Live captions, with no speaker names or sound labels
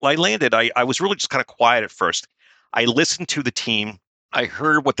Well, I landed. I was really just kind of quiet at first. I listened to the team. I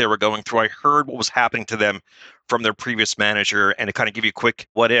heard what they were going through. I heard what was happening to them from their previous manager. And to kind of give you a quick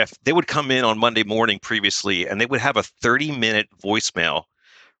what if, they would come in on Monday morning previously and they would have a 30-minute voicemail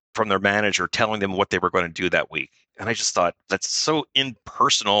from their manager telling them what they were going to do that week. And I just thought that's so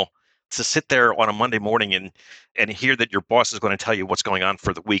impersonal to sit there on a Monday morning and hear that your boss is going to tell you what's going on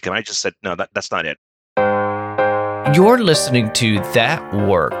for the week. And I just said, no, that's not it. You're listening to That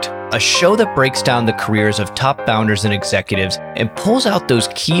Worked, a show that breaks down the careers of top founders and executives and pulls out those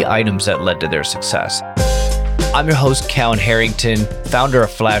key items that led to their success. I'm your host, Callan Harrington, founder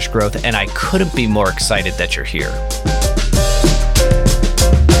of Flash Growth, and I couldn't be more excited that you're here.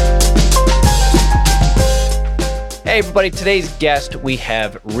 Hey everybody, today's guest, we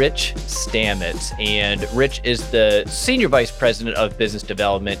have Rich Stamets, and Rich is the Senior Vice President of Business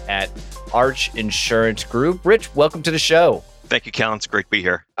Development at Arch Insurance Group. Rich, welcome to the show. Thank you, Callan. It's great to be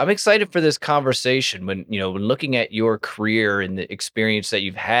here. I'm excited for this conversation. When looking at your career and the experience that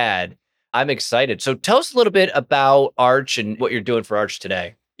you've had, I'm excited. So tell us a little bit about Arch and what you're doing for Arch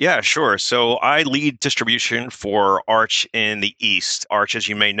today. Yeah, sure. So I lead distribution for Arch in the East. Arch, as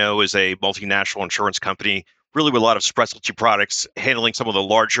you may know, is a multinational insurance company, really with a lot of specialty products, handling some of the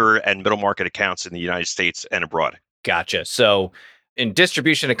larger and middle market accounts in the United States and abroad. Gotcha. So in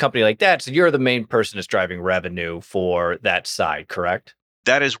distribution, a company like that, so you're the main person that's driving revenue for that side, correct?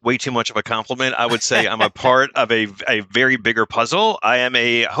 That is way too much of a compliment. I would say I'm a part of a very bigger puzzle. I am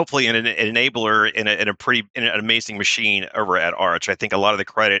hopefully an enabler in an amazing machine over at Arch. I think a lot of the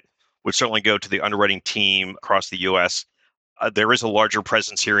credit would certainly go to the underwriting team across the U.S. There is a larger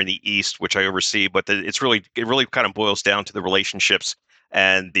presence here in the East, which I oversee, but it really kind of boils down to the relationships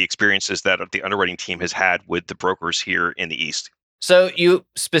and the experiences that the underwriting team has had with the brokers here in the East. So you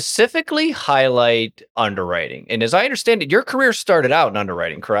specifically highlight underwriting. And as I understand it, your career started out in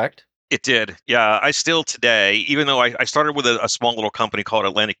underwriting, correct? It did. Yeah. I still today, even though I started with a small little company called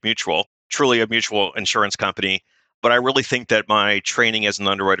Atlantic Mutual, truly a mutual insurance company. But I really think that my training as an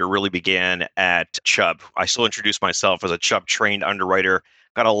underwriter really began at Chubb. I still introduce myself as a Chubb trained underwriter,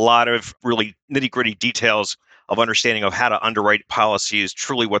 got a lot of really nitty gritty details of understanding of how to underwrite policies,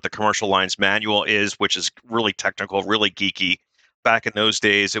 truly what the commercial lines manual is, which is really technical, really geeky. Back in those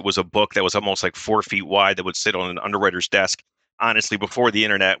days, it was a book that was almost like 4 feet wide that would sit on an underwriter's desk. Honestly, before the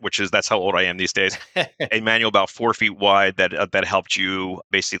internet, that's how old I am these days, a manual about 4 feet wide that helped you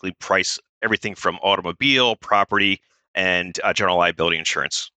basically price everything from automobile, property, and general liability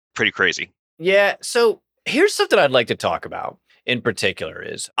insurance. Pretty crazy. Yeah. So here's something I'd like to talk about in particular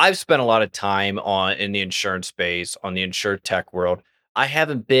is I've spent a lot of time in the insurance space, on the insurtech world. I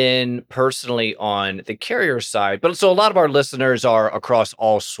haven't been personally on the carrier side, but so a lot of our listeners are across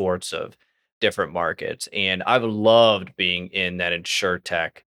all sorts of different markets. And I've loved being in that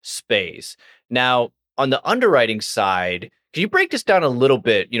insurtech space. Now, on the underwriting side, can you break this down a little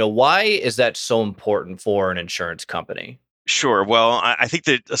bit? Why is that so important for an insurance company? Sure. Well, I think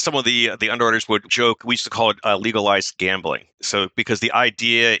that some of the underwriters would joke. We used to call it legalized gambling. So, because the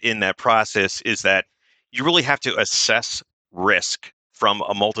idea in that process is that you really have to assess risk from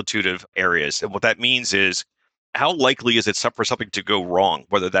a multitude of areas, and what that means is how likely is it for something to go wrong,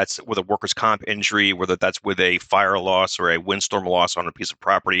 whether that's with a workers' comp injury, whether that's with a fire loss or a windstorm loss on a piece of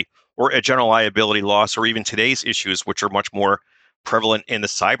property, or a general liability loss, or even today's issues, which are much more prevalent in the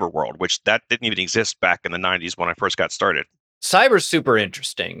cyber world, which that didn't even exist back in the 90s when I first got started. Cyber's super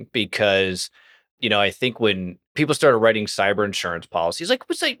interesting because, I think when people started writing cyber insurance policies,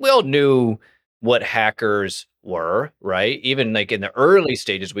 we all knew what hackers were, right? Even like in the early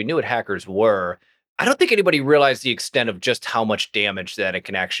stages, we knew what hackers were. I don't think anybody realized the extent of just how much damage that it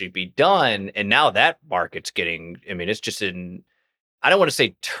can actually be done. And now that market's it's just I don't want to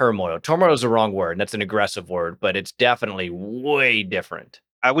say turmoil. Turmoil is the wrong word. And that's an aggressive word, but it's definitely way different.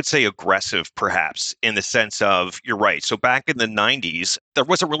 I would say aggressive, perhaps, in the sense of you're right. So back in the 90s, there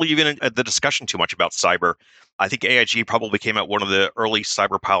wasn't really even the discussion too much about cyber. I think AIG probably came out one of the early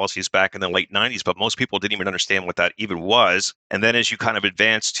cyber policies back in the late 90s, but most people didn't even understand what that even was. And then as you kind of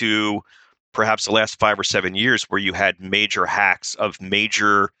advance to perhaps the last 5 or 7 years, where you had major hacks of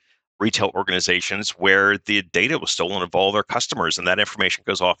major retail organizations where the data was stolen of all their customers, and that information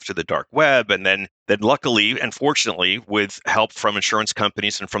goes off to the dark web. And then luckily and fortunately, with help from insurance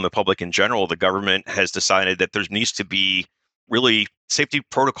companies and from the public in general, the government has decided that there needs to be really safety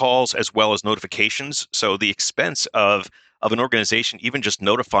protocols as well as notifications. So the expense of an organization, even just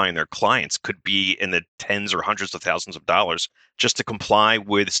notifying their clients, could be in the tens or hundreds of thousands of dollars just to comply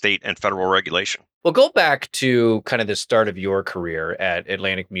with state and federal regulation. Well, go back to kind of the start of your career at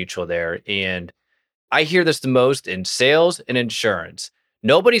Atlantic Mutual there. And I hear this the most in sales and insurance.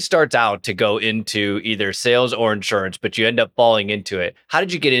 Nobody starts out to go into either sales or insurance, but you end up falling into it. How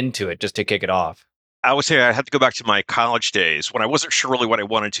did you get into it just to kick it off? I would say I had to go back to my college days when I wasn't sure really what I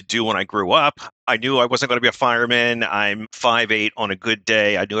wanted to do when I grew up. I knew I wasn't going to be a fireman. I'm 5'8" on a good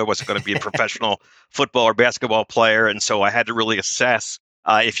day. I knew I wasn't going to be a professional football or basketball player. And so I had to really assess,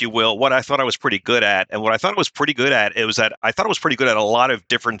 if you will, what I thought I was pretty good at. And what I thought I was pretty good at, it was that I thought I was pretty good at a lot of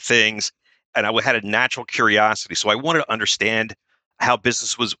different things. And I had a natural curiosity. So I wanted to understand how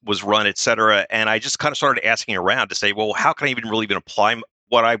business was run, et cetera. And I just kind of started asking around to say, well, how can I even apply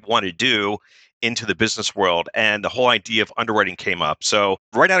what I want to do into the business world, and the whole idea of underwriting came up. So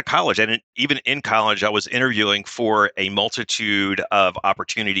right out of college, and even in college, I was interviewing for a multitude of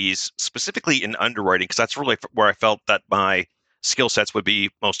opportunities, specifically in underwriting, because that's really where I felt that my skill sets would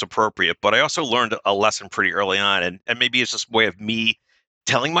be most appropriate. But I also learned a lesson pretty early on, and maybe it's just a way of me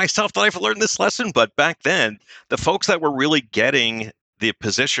telling myself that I've learned this lesson. But back then, the folks that were really getting the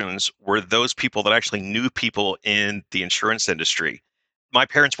positions were those people that actually knew people in the insurance industry. My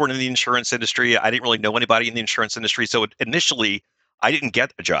parents weren't in the insurance industry. I didn't really know anybody in the insurance industry. So initially, I didn't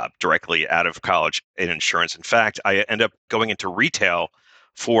get a job directly out of college in insurance. In fact, I ended up going into retail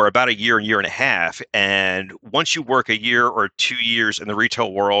for about a year and a half. And once you work a year or 2 years in the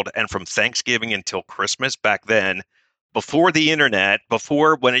retail world, and from Thanksgiving until Christmas back then, before the internet,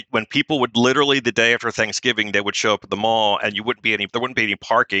 before when people would literally the day after Thanksgiving, they would show up at the mall and there wouldn't be any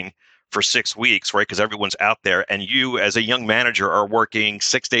parking for 6 weeks, right? Because everyone's out there. And you, as a young manager, are working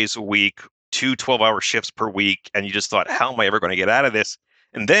 6 days a week, two 12-hour shifts per week. And you just thought, how am I ever going to get out of this?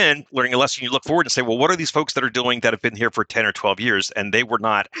 And then learning a lesson, you look forward and say, well, what are these folks that are doing that have been here for 10 or 12 years? And they were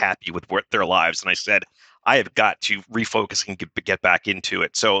not happy with their lives. And I said, I have got to refocus and get back into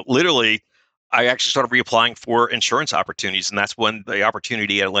it. So literally, I actually started reapplying for insurance opportunities. And that's when the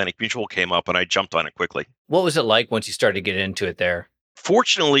opportunity at Atlantic Mutual came up, and I jumped on it quickly. What was it like once you started to get into it there?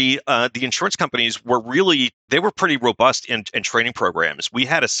 Fortunately, the insurance companies they were pretty robust in training programs. We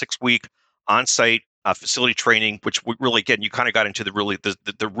had a 6 week on-site facility training, which really, again, you kind of got into the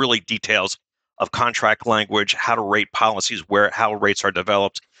really details of contract language, how to rate policies, how rates are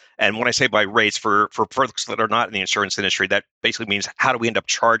developed. And when I say by rates, for folks that are not in the insurance industry, that basically means how do we end up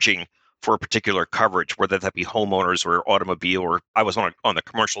charging for a particular coverage, whether that be homeowners or automobile, or I was on the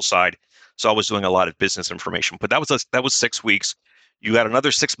commercial side, so I was doing a lot of business information. But that was 6 weeks. You had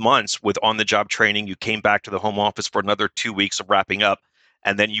another 6 months with on-the-job training. You came back to the home office for another 2 weeks of wrapping up,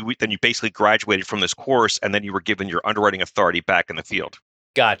 and then you basically graduated from this course, and then you were given your underwriting authority back in the field.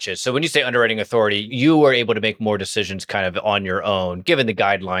 Gotcha. So when you say underwriting authority, you were able to make more decisions kind of on your own, given the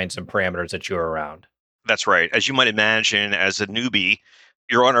guidelines and parameters that you were around. That's right. As you might imagine, as a newbie,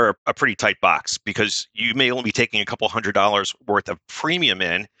 you're on a pretty tight box because you may only be taking a couple $100 worth of premium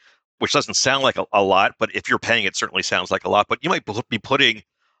in, which doesn't sound like a lot, but if you're paying, it certainly sounds like a lot. But you might be putting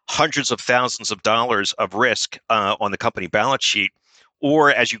hundreds of thousands of dollars of risk on the company balance sheet,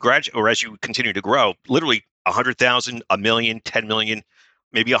 or as you graduate, or as you continue to grow, literally 100,000, a million, 10 million,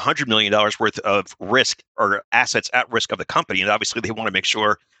 maybe $100 million worth of risk or assets at risk of the company. And obviously, they want to make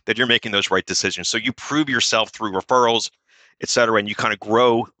sure that you're making those right decisions. So you prove yourself through referrals, et cetera, and you kind of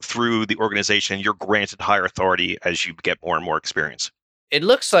grow through the organization. You're granted higher authority as you get more and more experience. It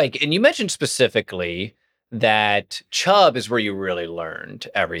looks like, and you mentioned specifically that Chubb is where you really learned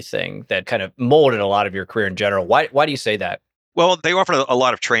everything that kind of molded a lot of your career in general. Why do you say that? Well, they offer a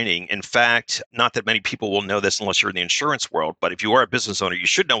lot of training. In fact, not that many people will know this unless you're in the insurance world, but if you are a business owner, you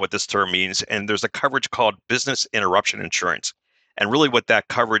should know what this term means. And there's a coverage called business interruption insurance. And really what that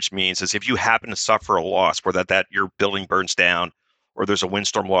coverage means is if you happen to suffer a loss, whether that your building burns down or there's a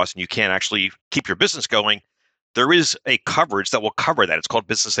windstorm loss and you can't actually keep your business going, there is a coverage that will cover that. It's called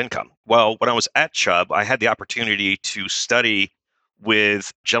business income. Well, when I was at Chubb, I had the opportunity to study with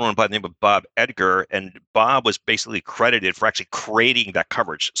a gentleman by the name of Bob Edgar, and Bob was basically credited for actually creating that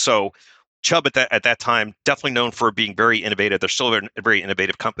coverage. So Chubb at that time, definitely known for being very innovative. They're still a very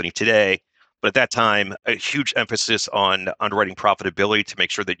innovative company today, but at that time, a huge emphasis on underwriting profitability to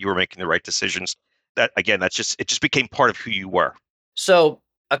make sure that you were making the right decisions. That again, it just became part of who you were. So,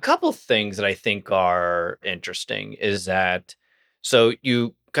 a couple things that I think are interesting is that so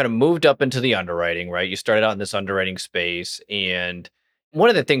you kind of moved up into the underwriting, right? You started out in this underwriting space. And one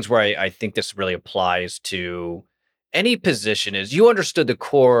of the things where I think this really applies to any position is you understood the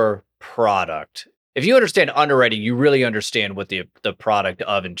core product. If you understand underwriting, you really understand what the product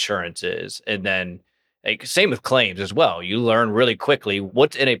of insurance is. And then like same with claims as well. You learn really quickly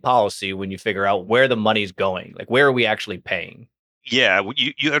what's in a policy when you figure out where the money's going. Like where are we actually paying? Yeah,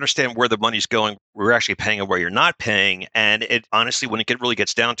 you understand where the money's going. We're actually paying and where you're not paying. And it honestly, when really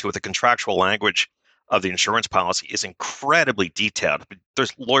gets down to it, the contractual language of the insurance policy is incredibly detailed.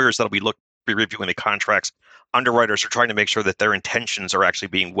 There's lawyers that'll be reviewing the contracts. Underwriters are trying to make sure that their intentions are actually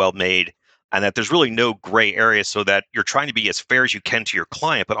being well made and that there's really no gray area so that you're trying to be as fair as you can to your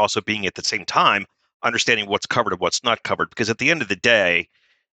client, but also being at the same time understanding what's covered and what's not covered. Because at the end of the day,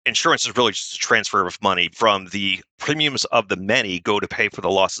 insurance is really just a transfer of money from the premiums of the many go to pay for the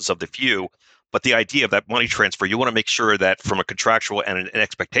losses of the few. But the idea of that money transfer, you want to make sure that from a contractual and an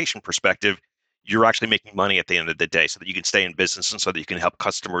expectation perspective, you're actually making money at the end of the day so that you can stay in business and so that you can help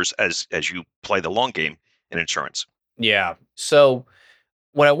customers as you play the long game in insurance. Yeah. So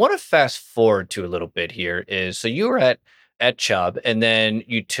what I want to fast forward to a little bit here is so you were at Chubb and then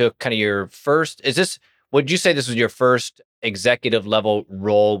you took kind of your first would you say this was your first executive level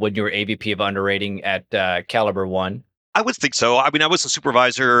role when you were AVP of underwriting at Caliber One? I would think so. I mean, I was a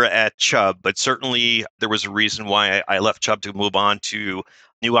supervisor at Chubb, but certainly there was a reason why I left Chubb to move on to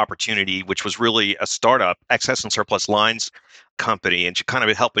new opportunity, which was really a startup, excess and surplus lines company. And to kind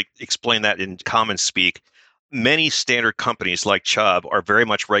of help explain that in common speak, many standard companies like Chubb are very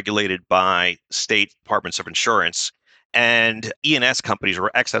much regulated by state departments of insurance. And E&S companies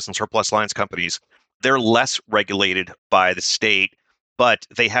or excess and surplus lines companies, they're less regulated by the state, but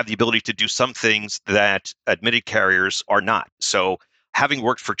they have the ability to do some things that admitted carriers are not. So, having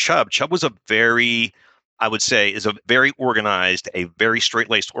worked for Chubb, Chubb was a very, I would say, is a very organized, a very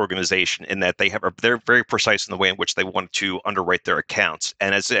straight-laced organization in that they're very precise in the way in which they want to underwrite their accounts.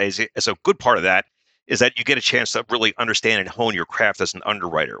 And as a good part of that is that you get a chance to really understand and hone your craft as an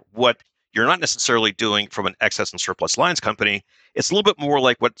underwriter. What you're not necessarily doing from an excess and surplus lines company, it's a little bit more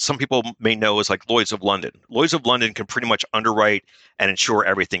like what some people may know as like Lloyd's of London. Lloyd's of London can pretty much underwrite and insure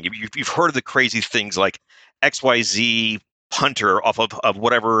everything. You've heard of the crazy things like XYZ punter off of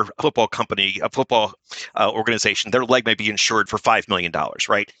whatever football company, a football organization, their leg may be insured for $5 million,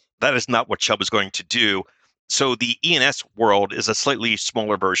 right? That is not what Chubb is going to do. So the E&S world is a slightly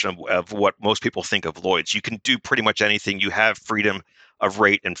smaller version of what most people think of Lloyd's. You can do pretty much anything. You have freedom of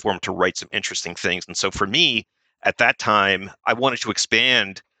rate and form to write some interesting things. And so for me, at that time, I wanted to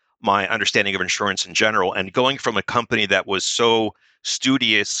expand my understanding of insurance in general. And going from a company that was so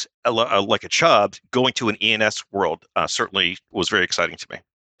studious, like a Chubb, going to an E&S world certainly was very exciting to me.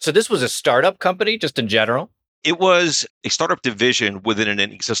 So this was a startup company, just in general. It was a startup division within an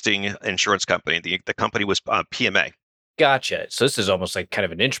existing insurance company. The company was PMA. Gotcha. So this is almost like kind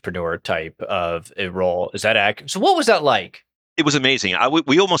of an intrapreneur type of a role. Is that accurate? So what was that like? It was amazing.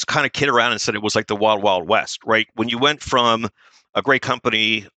 We almost kind of kid around and said it was like the wild, wild west, right? When you went from a great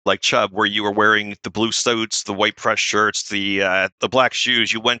company like Chubb, where you were wearing the blue suits, the white press shirts, the black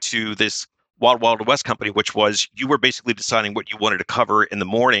shoes, you went to this wild, wild west company, which was you were basically deciding what you wanted to cover in the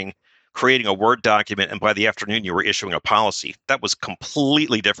morning, creating a Word document, and by the afternoon you were issuing a policy. That was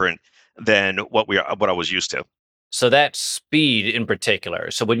completely different than what I was used to. So that speed in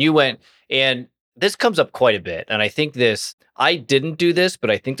particular. So when you went, and this comes up quite a bit, and I didn't do this, but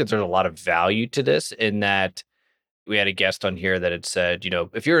I think that there's a lot of value to this in that we had a guest on here that had said,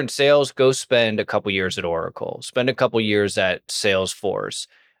 if you're in sales, go spend a couple years at Oracle, spend a couple years at Salesforce.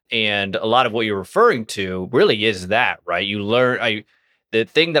 And a lot of what you're referring to really is that, right? The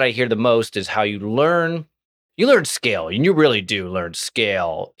thing that I hear the most is how you learn scale, and you really do learn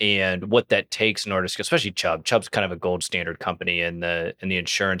scale and what that takes in order to, especially Chubb. Chubb's kind of a gold standard company in the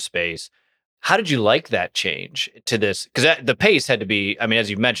insurance space. How did you like that change to this? Because the pace had to be, I mean, as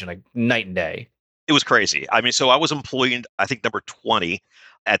you mentioned, like night and day. It was crazy. I mean, so I was employee, I think number 20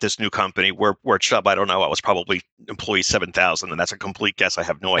 at this new company where Chubb, I don't know, I was probably employee 7,000, and that's a complete guess. I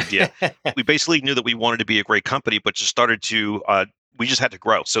have no idea. We basically knew that we wanted to be a great company, but just started to we just had to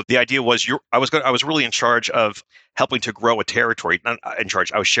grow. So the idea was I was really in charge of helping to grow a territory. Not in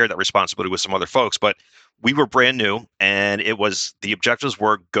charge. I was shared that responsibility with some other folks, but we were brand new, and the objectives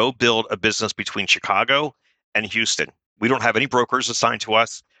were go build a business between Chicago and Houston. We don't have any brokers assigned to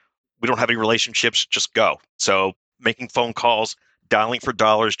us. We don't have any relationships, just go. So making phone calls, dialing for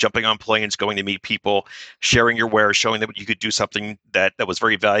dollars, jumping on planes, going to meet people, sharing your wares, showing that you could do something that was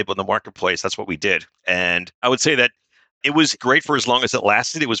very valuable in the marketplace. That's what we did. And I would say that it was great for as long as it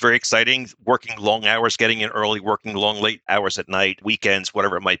lasted. It was very exciting, working long hours, getting in early, working long, late hours at night, weekends,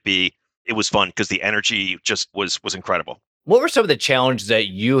 whatever it might be. It was fun because the energy just was incredible. What were some of the challenges that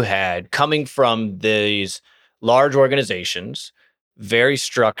you had coming from these large organizations, very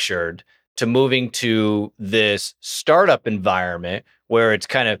structured, to moving to this startup environment where it's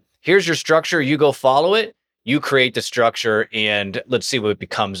kind of here's your structure, you go follow it, you create the structure, and let's see what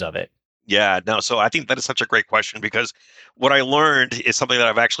becomes of it. Yeah, no. So I think that is such a great question because what I learned is something that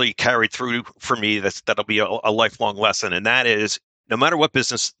I've actually carried through for me. That'll be a lifelong lesson, and that is No matter what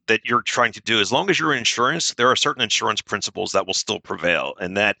business that you're trying to do, as long as you're in insurance, there are certain insurance principles that will still prevail.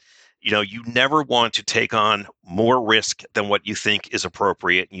 And that, you never want to take on more risk than what you think is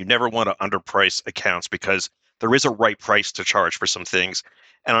appropriate. You never want to underprice accounts because there is a right price to charge for some things.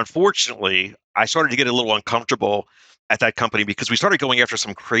 And unfortunately, I started to get a little uncomfortable at that company because we started going after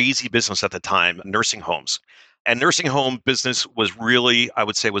some crazy business at the time, nursing homes. And nursing home business was really, I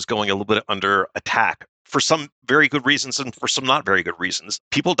would say, was going a little bit under attack for some very good reasons and for some not very good reasons.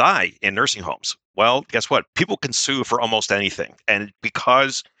 People die in nursing homes. Well, guess what? People can sue for almost anything. And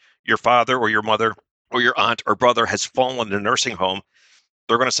because your father or your mother or your aunt or brother has fallen in a nursing home,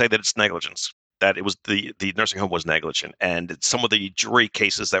 they're going to say that it's negligence, that it was the nursing home was negligent. And some of the jury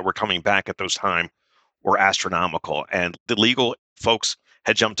cases that were coming back at those time were astronomical. And the legal folks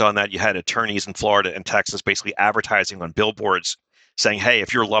had jumped on that. You had attorneys in Florida and Texas basically advertising on billboards saying, hey,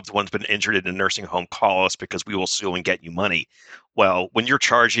 if your loved one's been injured in a nursing home, call us because we will sue and get you money. Well, when you're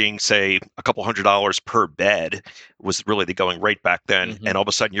charging, say, a couple $100 per bed, was really the going rate back then. Mhm. And all of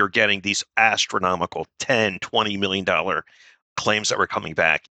a sudden you're getting these astronomical 10, $20 million claims that were coming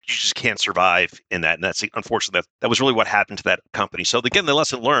back. You just can't survive in that. And that's unfortunate. That was really what happened to that company. So again, the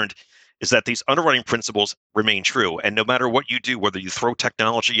lesson learned is that these underwriting principles remain true. And no matter what you do, whether you throw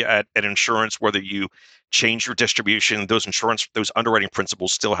technology at insurance, whether you change your distribution, those underwriting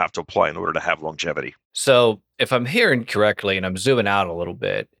principles still have to apply in order to have longevity. So, if I'm hearing correctly and I'm zooming out a little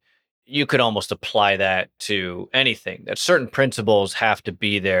bit, you could almost apply that to anything. That certain principles have to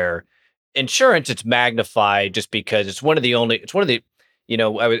be there. Insurance, it's magnified just because it's one of the,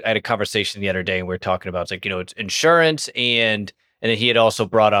 I had a conversation the other day and we were talking about, it's like, it's insurance and then he had also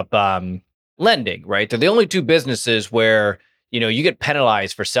brought up lending, right? They're the only two businesses where, you get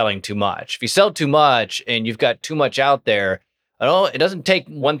penalized for selling too much. If you sell too much and you've got too much out there, it doesn't take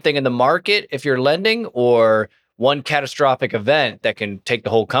one thing in the market if you're lending or one catastrophic event that can take the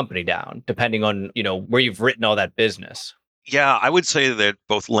whole company down, depending on, where you've written all that business. Yeah, I would say that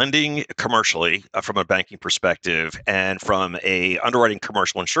both lending commercially from a banking perspective and from a underwriting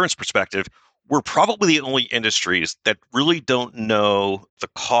commercial insurance perspective, we're probably the only industries that really don't know the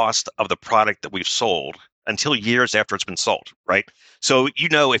cost of the product that we've sold until years after it's been sold, right? So,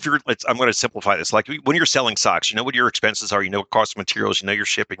 if I'm going to simplify this, like when you're selling socks, you know what your expenses are, you know what cost of materials, you know your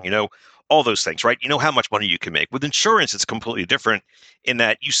shipping, you know all those things, right? You know how much money you can make. With insurance, it's completely different in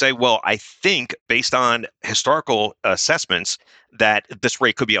that you say, well, I think based on historical assessments that this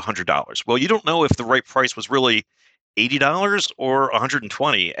rate could be $100. Well, you don't know if the right price was really $80 or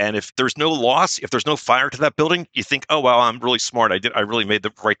 120. And if there's no loss, if there's no fire to that building, you think, oh, well, I'm really smart. I really made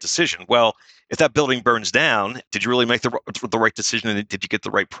the right decision. Well, if that building burns down, did you really make the right decision and did you get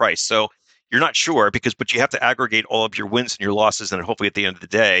the right price? So you're not sure but you have to aggregate all of your wins and your losses. And hopefully at the end of the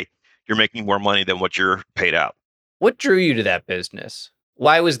day, you're making more money than what you're paid out. What drew you to that business?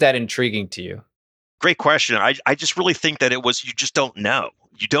 Why was that intriguing to you? Great question. I just really think that it was you just don't know.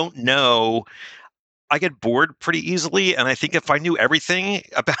 You don't know. I get bored pretty easily, and I think if I knew everything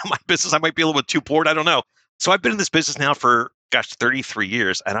about my business, I might be a little bit too bored. I don't know. So I've been in this business now for gosh, 33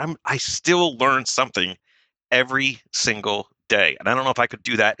 years, and I still learn something every single day. And I don't know if I could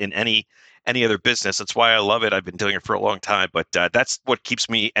do that in any other business. That's why I love it. I've been doing it for a long time, but that's what keeps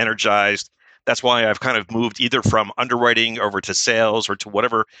me energized. That's why I've kind of moved either from underwriting over to sales or to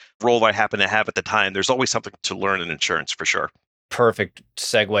whatever role I happen to have at the time. There's always something to learn in insurance for sure. Perfect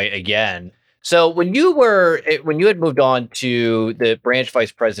segue again. So when you had moved on to the branch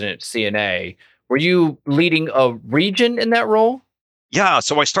vice president at CNA, were you leading a region in that role? Yeah,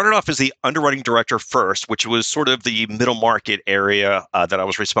 so I started off as the underwriting director first, which was sort of the middle market area that I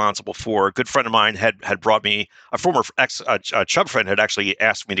was responsible for. A good friend of mine had brought me a former ex Chubb friend had actually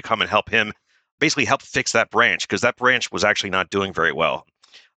asked me to come and help him, basically help fix that branch because that branch was actually not doing very well.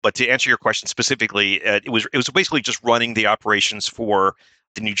 But to answer your question specifically, it was basically just running the operations for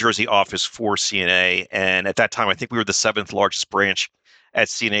the New Jersey office for CNA. And at that time, I think we were the seventh largest branch at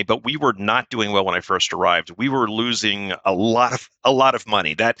CNA, but we were not doing well when I first arrived. We were losing a lot of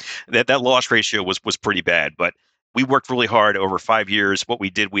money. That loss ratio was pretty bad, but we worked really hard over 5 years. What we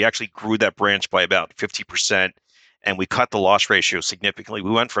did, we actually grew that branch by about 50%, and we cut the loss ratio significantly.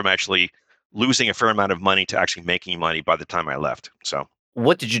 We went from actually losing a fair amount of money to actually making money by the time I left. So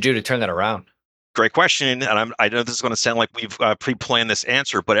What did you do to turn that around? great question, and I know this is going to sound like we've pre-planned this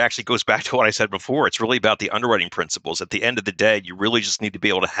answer, but it actually goes back to what I said before. It's really about the underwriting principles. At the end of the day, you really just need to be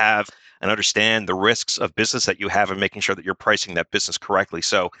able to have and understand the risks of business that you have and making sure that you're pricing that business correctly.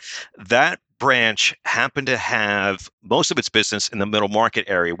 So that branch happened to have most of its business in the middle market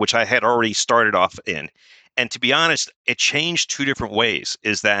area, which I had already started off in. And to be honest, it changed two different ways.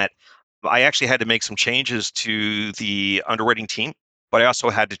 Is that I actually had to make some changes to the underwriting team, but I also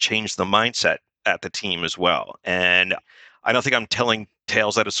had to change the mindset at the team as well. And I don't think I'm telling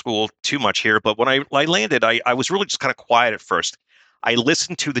tales out of school too much here, but when I landed, I was really just kind of quiet at first. I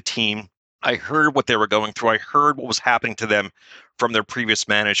listened to the team. I heard what they were going through. I heard what was happening to them from their previous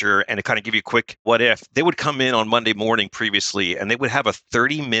manager. And to kind of give you a quick what if, they would come in on Monday morning previously and they would have a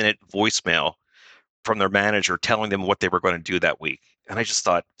 30-minute voicemail from their manager telling them what they were going to do that week. And I just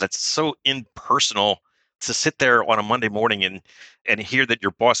thought that's so impersonal to sit there on a Monday morning and hear that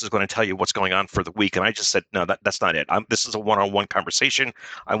your boss is going to tell you what's going on for the week. And I just said, no, that's not it. This is a one-on-one conversation.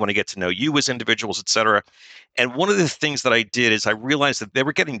 I want to get to know you as individuals, et cetera. And one of the things that I did is I realized that they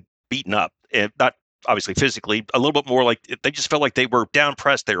were getting beaten up, and not obviously physically, a little bit more like they just felt like they were down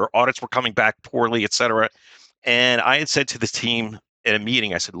pressed. Their audits were coming back poorly, et cetera. And I had said to the team in a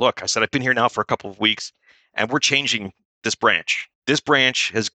meeting, I said, look, I said, I've been here now for a couple of weeks and we're changing this branch. This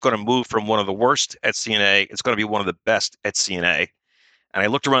branch is going to move from one of the worst at CNA. It's going to be one of the best at CNA. And I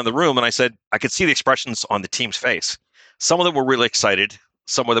looked around the room and I said, I could see the expressions on the team's face. Some of them were really excited.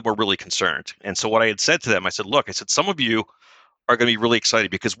 Some of them were really concerned. And so what I had said to them, I said, look, I said, some of you are going to be really excited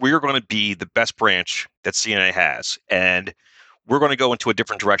because we're going to be the best branch that CNA has. And we're going to go into a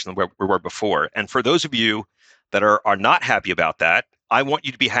different direction than where we were before. And for those of you that are not happy about that, I want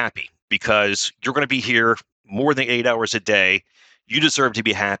you to be happy because you're going to be here more than 8 hours a day. You deserve to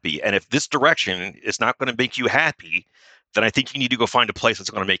be happy. And if this direction is not going to make you happy, then I think you need to go find a place that's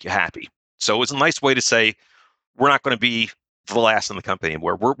going to make you happy. So it was a nice way to say, we're not going to be the last in the company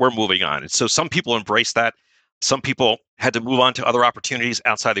anymore. We're moving on. And so some people embrace that. Some people had to move on to other opportunities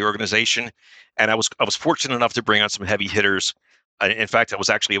outside the organization. And I was fortunate enough to bring on some heavy hitters. In fact, I was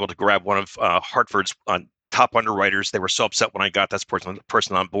actually able to grab one of Hartford's top underwriters. They were so upset when I got that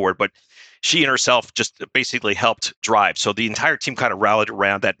person on board, but she and herself just basically helped drive. So the entire team kind of rallied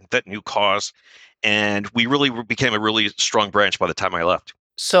around that new cause, and we really became a really strong branch by the time I left.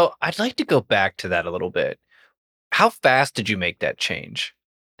 So I'd like to go back to that a little bit. How fast did you make that change?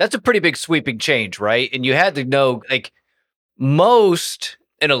 That's a pretty big sweeping change, right? And you had to know, like, most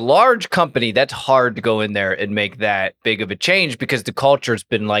in a large company, that's hard to go in there and make that big of a change because the culture's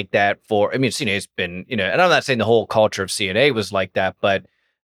been like that for, I mean, CNA's been, and I'm not saying the whole culture of CNA was like that, but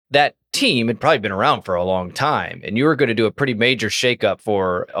that team had probably been around for a long time. And you were going to do a pretty major shakeup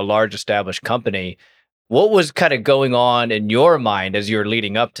for a large established company. What was kind of going on in your mind as you were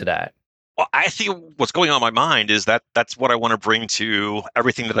leading up to that? Well, I think what's going on in my mind is that that's what I want to bring to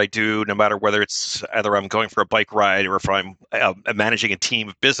everything that I do, no matter whether it's either I'm going for a bike ride or if I'm managing a team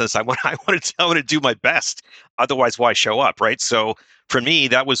of business. I want to do my best. Otherwise, why show up, right? So for me,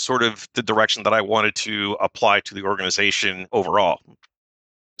 that was sort of the direction that I wanted to apply to the organization overall.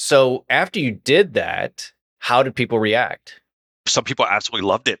 So after you did that, how did people react? Some people absolutely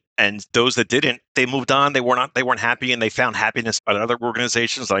loved it, and those that didn't, they moved on. They weren't happy, and they found happiness at other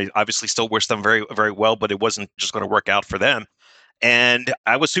organizations. I obviously still wish them very very well, but it wasn't just going to work out for them. And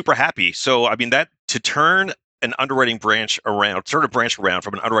I was super happy. So I mean, that to turn an underwriting branch around, turn a branch around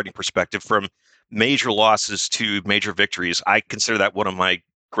from an underwriting perspective, from major losses to major victories, I consider that one of my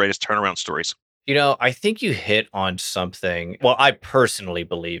greatest turnaround stories. I think you hit on something. Well, I personally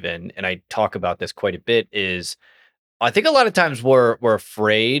believe in, and I talk about this quite a bit, is I think a lot of times we're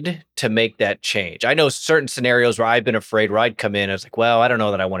afraid to make that change. I know certain scenarios where I've been afraid where I'd come in, I was like, well, I don't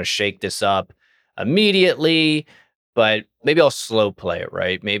know that I want to shake this up immediately, but maybe I'll slow play it,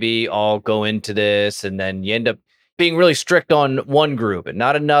 right? Maybe I'll go into this and then you end up being really strict on one group and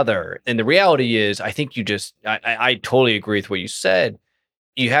not another. And the reality is, I think I totally agree with what you said.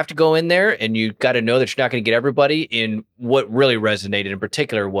 You have to go in there and you got to know that you're not going to get everybody. And what really resonated in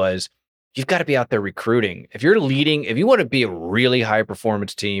particular was you've got to be out there recruiting. If you're leading, if you want to be a really high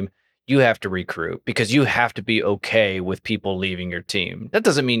performance team, you have to recruit because you have to be okay with people leaving your team. That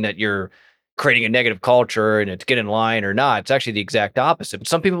doesn't mean that you're creating a negative culture and it's get in line or not. It's actually the exact opposite. But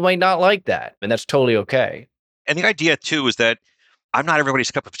some people might not like that, and that's totally okay. And the idea too is that I'm not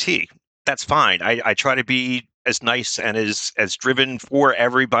everybody's cup of tea. That's fine. I try to be as nice and as driven for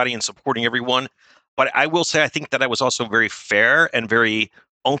everybody and supporting everyone. But I will say I think that I was also very fair and very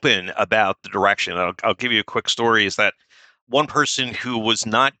open about the direction. I'll give you a quick story. Is that one person who was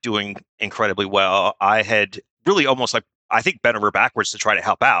not doing incredibly well? I had really almost like I think bent over backwards to try to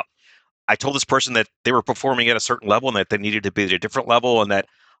help out. I told this person that they were performing at a certain level and that they needed to be at a different level, and that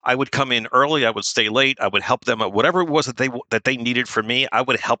I would come in early, I would stay late, I would help them at whatever it was that they needed from me. I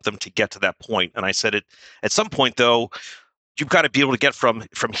would help them to get to that point. And I said it at some point though, you've got to be able to get from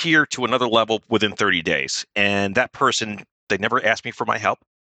here to another level within 30 days. And that person, they never asked me for my help.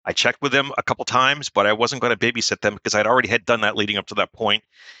 I checked with them a couple times, but I wasn't going to babysit them because I'd already had done that leading up to that point.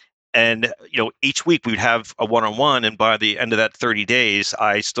 And each week we'd have a one-on-one, and by the end of that 30 days,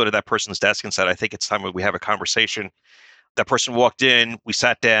 I stood at that person's desk and said, "I think it's time we have a conversation." That person walked in, we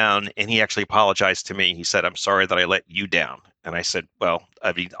sat down, and he actually apologized to me. He said, "I'm sorry that I let you down." And I said, "Well,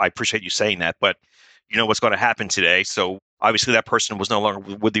 I mean, I appreciate you saying that, but you know what's going to happen today." So obviously that person was no longer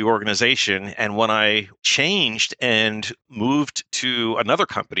with the organization. And when I changed and moved to another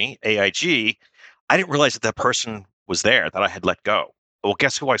company, AIG, I didn't realize that that person was there that I had let go. Well,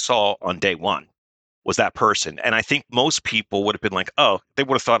 guess who I saw on day one? Was that person. And I think most people would have been like, "Oh," they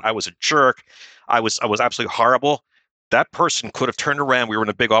would have thought I was a jerk. I was absolutely horrible. That person could have turned around. We were in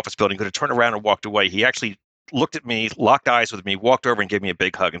a big office building, could have turned around and walked away. He actually looked at me, locked eyes with me, walked over and gave me a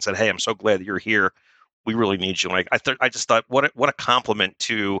big hug and said, "Hey, I'm so glad that you're here. We really need you." And I just thought, what a compliment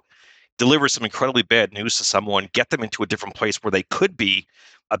to deliver some incredibly bad news to someone, get them into a different place where they could be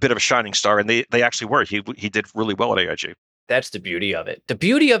a bit of a shining star, and they actually were. He did really well at AIG. That's the beauty of it. The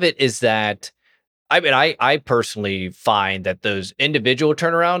beauty of it is that I mean, I personally find that those individual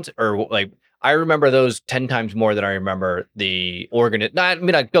turnarounds are like I remember those 10 times more than I remember the organ. Not, I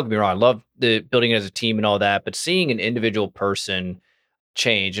mean, don't get me wrong, I love the building it as a team and all that, but seeing an individual person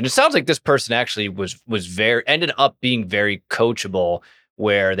change, and it sounds like this person actually was very ended up being very coachable,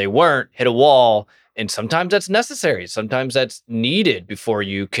 where they weren't hit a wall, and sometimes that's necessary. Sometimes that's needed before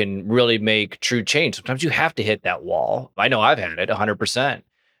you can really make true change. Sometimes you have to hit that wall. I know I've had it 100%.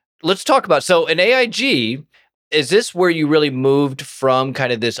 Let's talk about so in AIG, is this where you really moved from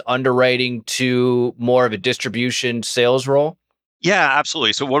kind of this underwriting to more of a distribution sales role? Yeah,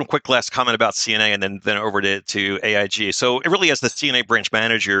 absolutely. So one quick last comment about CNA and then over to AIG. So it really, as the CNA branch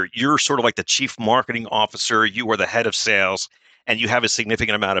manager, you're sort of like the chief marketing officer. You are the head of sales, and you have a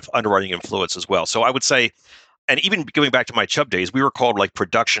significant amount of underwriting influence as well. So I would say, and even going back to my Chubb days, we were called like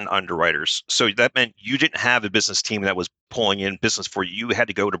production underwriters. So that meant you didn't have a business team that was pulling in business for you. You had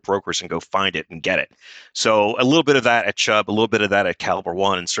to go to brokers and go find it and get it. So a little bit of that at Chubb, a little bit of that at Caliber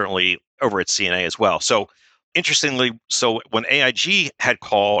One, and certainly over at CNA as well. So interestingly, so when AIG had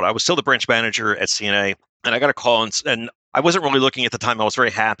called, I was still the branch manager at CNA, and I got a call, and I wasn't really looking at the time. I was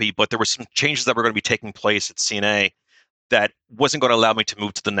very happy, but there were some changes that were going to be taking place at CNA that wasn't going to allow me to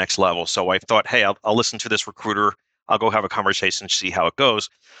move to the next level. So I thought, hey, I'll listen to this recruiter. I'll go have a conversation, see how it goes.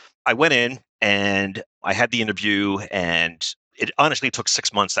 I went in and I had the interview, and it honestly took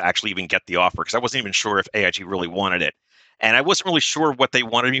 6 months to actually even get the offer because I wasn't even sure if AIG really wanted it. And I wasn't really sure what they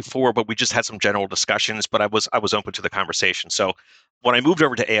wanted me for, but we just had some general discussions. But I was open to the conversation. So when I moved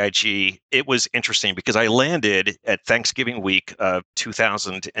over to AIG, it was interesting because I landed at Thanksgiving week of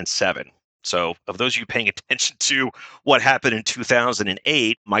 2007. So, of those of you paying attention to what happened in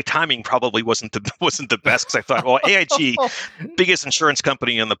 2008, my timing probably wasn't the best because I thought, well, AIG, biggest insurance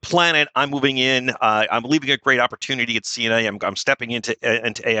company on the planet. I'm moving in. I'm leaving a great opportunity at CNA. I'm stepping into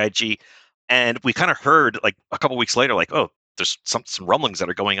AIG, and we kind of heard like a couple weeks later, like, oh, there's some rumblings that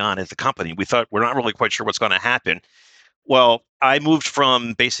are going on at the company. We thought we're not really quite sure what's going to happen. Well, I moved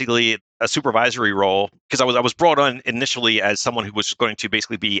from basically a supervisory role because I was brought on initially as someone who was going to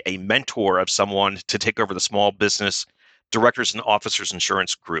basically be a mentor of someone to take over the small business directors and officers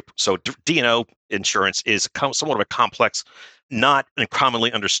insurance group. So D&O insurance is somewhat of a complex, not a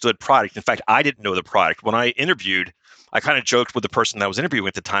commonly understood product. In fact, I didn't know the product. When I interviewed, I kind of joked with the person that I was interviewing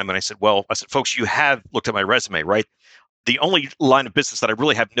at the time, and I said, "Well, I said, folks, you have looked at my resume, right? The only line of business that I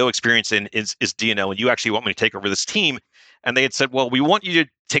really have no experience in is D&O, and you actually want me to take over this team." And they had said, "Well, we want you to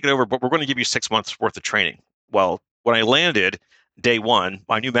take it over, but we're going to give you 6 months worth of training." Well, when I landed day one,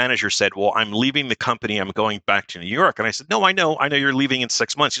 my new manager said, "Well, I'm leaving the company. I'm going back to New York." And I said, "No, I know you're leaving in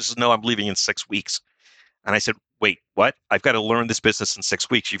 6 months." He says, "No, I'm leaving in 6 weeks." And I said, "Wait, what? I've got to learn this business in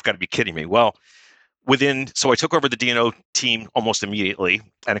 6 weeks. You've got to be kidding me." Well, so I took over the D&O team almost immediately,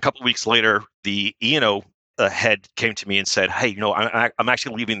 and a couple of weeks later, the E&O head came to me and said, "Hey, I'm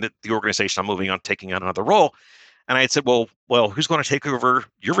actually leaving the organization. I'm moving on, taking on another role." And I had said, "Well, who's going to take over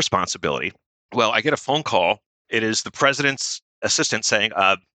your responsibility?" Well, I get a phone call. It is the president's assistant saying,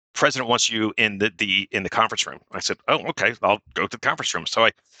 "President wants you in the conference room." I said, "Oh, okay, I'll go to the conference room." So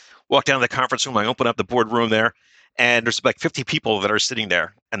I walk down to the conference room. I open up the boardroom there, and there's like 50 people that are sitting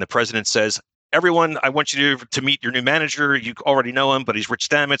there. And the president says, "Everyone, I want you to meet your new manager. You already know him, but he's Rich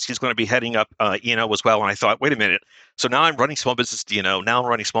Stamets. He's going to be heading up E&O as well." And I thought, wait a minute. So now I'm running small business D&O. Now I'm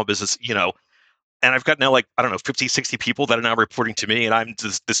running small business E&O. And I've got now like, I don't know, 50, 60 people that are now reporting to me, and I'm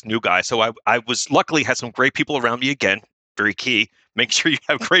just this new guy. So I was luckily had some great people around me again, very key. Make sure you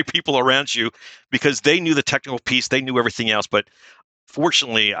have great people around you because they knew the technical piece, they knew everything else. But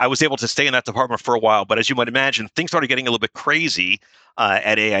fortunately, I was able to stay in that department for a while. But as you might imagine, things started getting a little bit crazy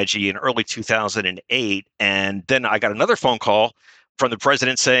at AIG in early 2008. And then I got another phone call from the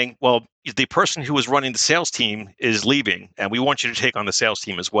president saying, well, the person who was running the sales team is leaving, and we want you to take on the sales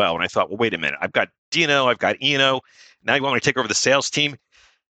team as well. And I thought, well, wait a minute. I've got D&O, I've got E&O. Now you want me to take over the sales team?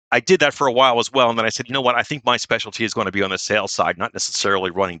 I did that for a while as well. And then I said, you know what? I think my specialty is going to be on the sales side, not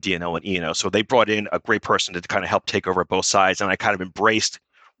necessarily running D&O and E&O. So they brought in a great person to kind of help take over both sides. And I kind of embraced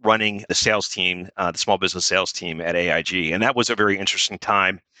running the sales team, the small business sales team at AIG. And that was a very interesting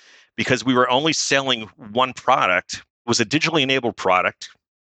time because we were only selling one product. It was a digitally enabled product,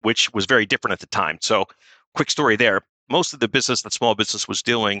 which was very different at the time. So quick story there. Most of the business that small business was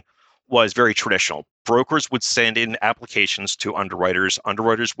doing was very traditional. Brokers would send in applications to underwriters.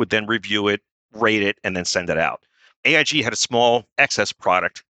 Underwriters would then review it, rate it, and then send it out. AIG had a small excess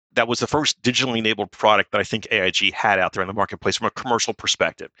product that was the first digitally enabled product that I think AIG had out there in the marketplace from a commercial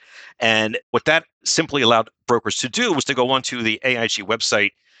perspective. And what that simply allowed brokers to do was to go onto the AIG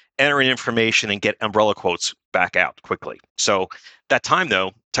website, enter in information, and get umbrella quotes back out quickly. So that time,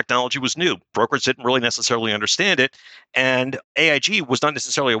 though, technology was new. Brokers didn't really necessarily understand it. And AIG was not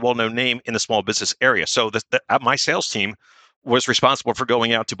necessarily a well-known name in the small business area. So my sales team was responsible for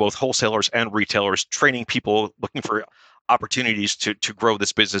going out to both wholesalers and retailers, training people, looking for opportunities to grow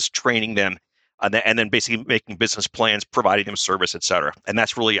this business, training them, and then basically making business plans, providing them service, et cetera. And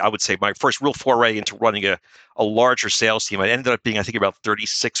that's really, I would say, my first real foray into running a larger sales team. It ended up being, I think, about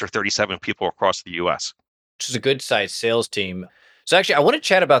 36 or 37 people across the US. Which is a good sized sales team. So actually, I want to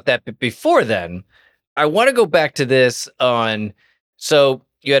chat about that. But before then, I want to go back to this on. So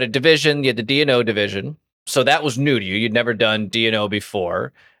you had a division, you had the D&O division. So that was new to you. You'd never done D&O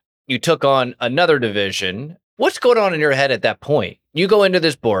before. You took on another division. What's going on in your head at that point? You go into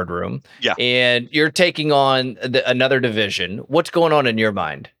this boardroom Yeah. and you're taking on another division. What's going on in your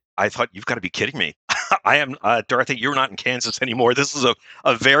mind? I thought, you've got to be kidding me. I am, Dorothy, you're not in Kansas anymore. This is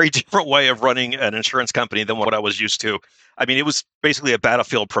a very different way of running an insurance company than what I was used to. I mean, it was basically a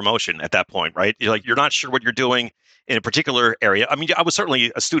battlefield promotion at that point, right? You're not sure what you're doing in a particular area. I mean, I was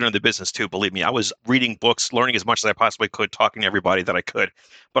certainly a student of the business too, believe me. I was reading books, learning as much as I possibly could, talking to everybody that I could.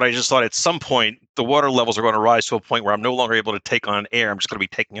 But I just thought at some point, the water levels are going to rise to a point where I'm no longer able to take on air. I'm just going to be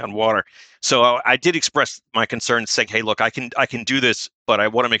taking on water. So I did express my concerns, saying, "Hey, look, I can do this, but I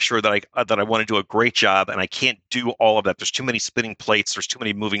want to make sure that I want to do a great job, and I can't do all of that. There's too many spinning plates. There's too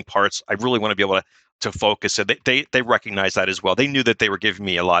many moving parts. I really want to be able to focus." And they recognize that as well. They knew that they were giving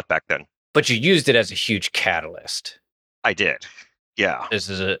me a lot back then. But you used it as a huge catalyst. I did, yeah, This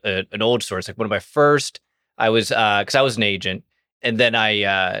is an old source. Like one of my first, I was because I was an agent, and then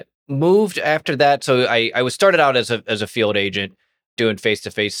I moved after that. So I was started out as a field agent doing face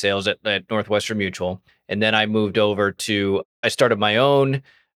to face sales at Northwestern Mutual, and then I moved over to I started my own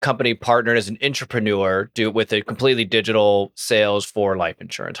company, partnered as an entrepreneur, do with a completely digital sales for life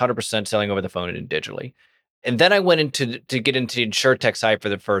insurance, 100% selling over the phone and digitally. And then I went into to get into the insure tech side for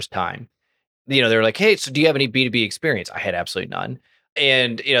the first time. They were like, "Hey, so do you have any B2B experience?" I had absolutely none.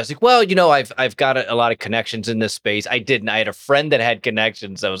 And, I was like, "Well, I've got a lot of connections in this space." I didn't. I had a friend that had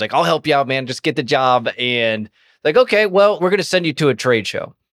connections. I was like, "I'll help you out, man. Just get the job." And like, "Okay, well, we're going to send you to a trade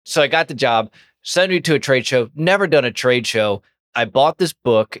show." So I got the job, sent me to a trade show, never done a trade show. I bought this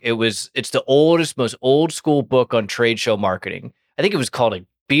book. It's the oldest, most old school book on trade show marketing. I think it was called a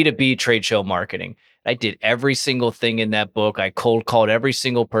B2B trade show marketing. I did every single thing in that book. I cold called every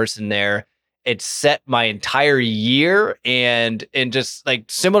single person there. It set my entire year and just like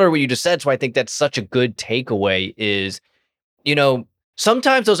similar to what you just said. So I think that's such a good takeaway is, you know,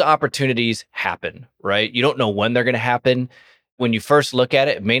 sometimes those opportunities happen, right? You don't know when they're going to happen. When you first look at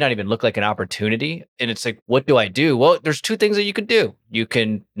it, it may not even look like an opportunity. And it's like, what do I do? Well, there's two things that you could do. You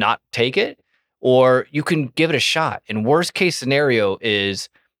can not take it or you can give it a shot. And worst case scenario is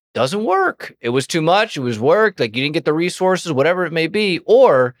doesn't work. It was too much. It was work. Like you didn't get the resources, whatever it may be.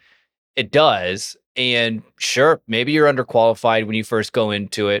 Or it does. And sure, maybe you're underqualified when you first go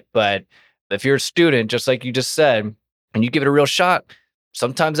into it. But if you're a student, just like you just said, and you give it a real shot,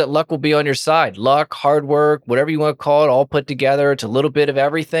 sometimes that luck will be on your side. Luck, hard work, whatever you want to call it, all put together. It's a little bit of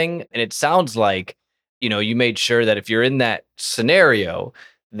everything. And it sounds like, you made sure that if you're in that scenario,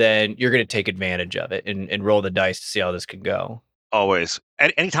 then you're going to take advantage of it and roll the dice to see how this can go. always.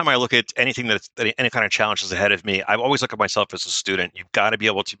 Anytime I look at anything that any kind of challenges ahead of me, I always look at myself as a student. You've got to be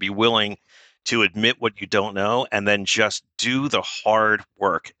able to be willing to admit what you don't know and then just do the hard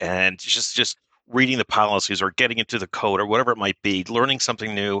work and just reading the policies or getting into the code or whatever it might be, learning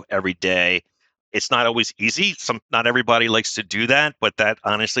something new every day. It's not always easy. Not everybody likes to do that, but that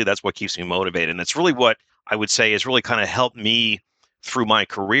honestly, that's what keeps me motivated. And it's really what I would say has really kind of helped me through my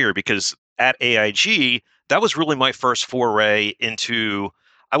career because at AIG, that was really my first foray into,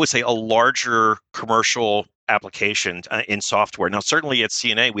 I would say, a larger commercial application in software. Now, certainly at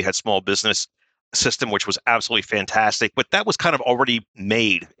CNA, we had small business system, which was absolutely fantastic, but that was kind of already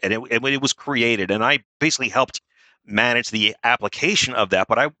made and it was created. And I basically helped manage the application of that,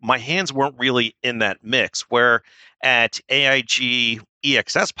 but my hands weren't really in that mix. Where at AIG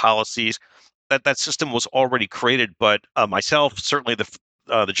EXS policies, that system was already created, but myself, certainly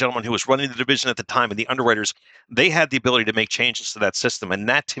the gentleman who was running the division at the time, and the underwriters, they had the ability to make changes to that system, and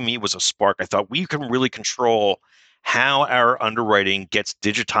that to me was a spark. I thought we can really control how our underwriting gets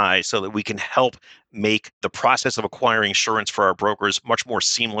digitized so that we can help make the process of acquiring insurance for our brokers much more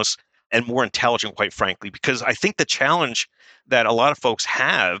seamless and more intelligent, quite frankly. Because I think the challenge that a lot of folks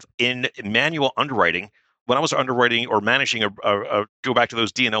have in manual underwriting, when I was underwriting or managing go back to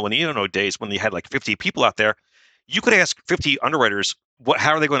those D&O and E&O days when you had like 50 people out there, you could ask 50 underwriters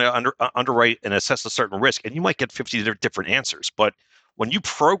how are they going to underwrite and assess a certain risk, and you might get 50 different answers. But when you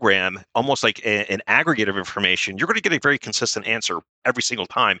program almost like an aggregate of information, you're going to get a very consistent answer every single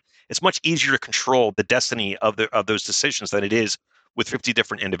time. It's much easier to control the destiny of those decisions than it is with 50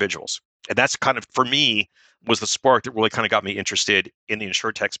 different individuals. And that's kind of, for me, was the spark that really kind of got me interested in the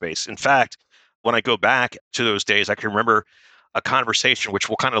insurtech space. In fact, when I go back to those days, I can remember a conversation which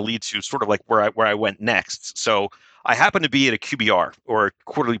will kind of lead to sort of like where I went next. So I happened to be at a QBR, or a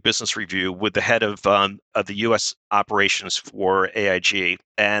quarterly business review, with the head of the U.S. operations for AIG,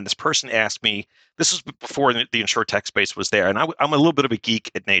 and this person asked me. This was before the insurtech space was there, and I'm a little bit of a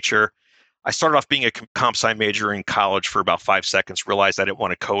geek at nature. I started off being a comp sci major in college for about 5 seconds, realized I didn't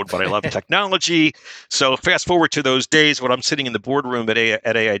want to code, but I love technology. So fast forward to those days when I'm sitting in the boardroom at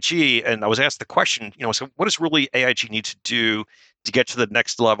AIG, and I was asked the question, so what does really AIG need to do to get to the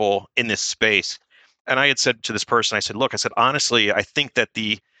next level in this space? And I had said to this person, I said, look, I said, honestly, I think that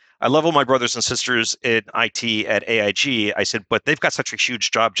I love all my brothers and sisters in IT at AIG. I said, but they've got such a huge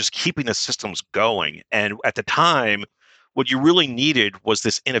job just keeping the systems going. And at the time, what you really needed was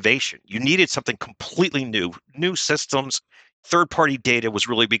this innovation. You needed something completely new systems. Third-party data was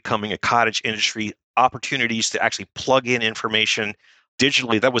really becoming a cottage industry. Opportunities to actually plug in information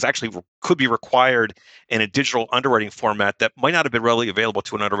digitally that was actually could be required in a digital underwriting format that might not have been readily available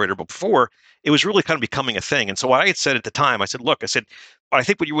to an underwriter before. It was really kind of becoming a thing. And so what I had said at the time, I said, look, I said, I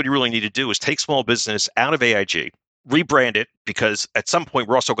think what you really need to do is take small business out of AIG, rebrand it, because at some point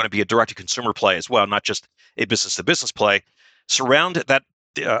we're also going to be a direct-to-consumer play as well, not just a business-to-business play. Surround that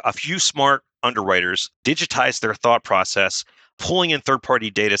a few smart underwriters, digitize their thought process, pulling in third-party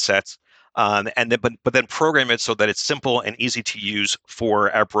data sets, and then but then program it so that it's simple and easy to use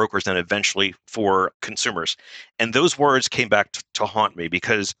for our brokers and eventually for consumers. And those words came back to haunt me,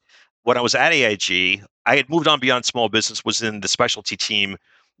 because when I was at AIG, I had moved on beyond small business, was in the specialty team,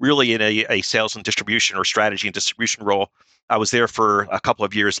 really in a sales and distribution, or strategy and distribution role. I was there for a couple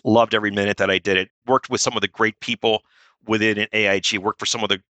of years, loved every minute that I did it, worked with some of the great people within an AIG, worked for some of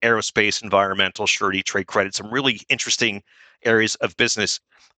the aerospace, environmental, surety, trade credit, some really interesting areas of business.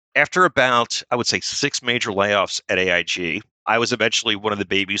 After about, I would say, 6 major layoffs at AIG, I was eventually one of the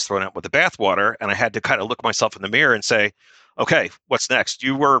babies thrown out with the bathwater, and I had to kind of look myself in the mirror and say, okay, what's next?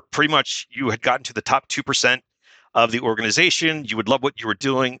 You had gotten to the top 2% of the organization. You would love what you were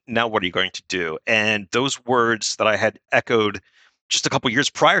doing. Now, what are you going to do? And those words that I had echoed just a couple of years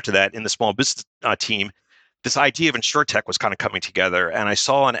prior to that in the small business team, this idea of insurtech was kind of coming together. And I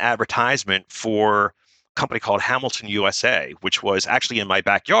saw an advertisement for a company called Hamilton USA, which was actually in my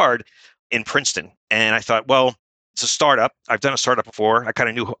backyard in Princeton. And I thought, well, it's a startup. I've done a startup before. I kind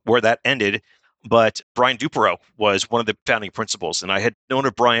of knew where that ended. But Brian Dupereau was one of the founding principals. And I had known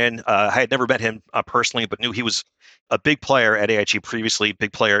of Brian. I had never met him personally, but knew he was a big player at AIG previously,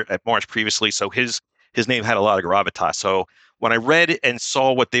 big player at Marsh previously. So his name had a lot of gravitas. So when I read and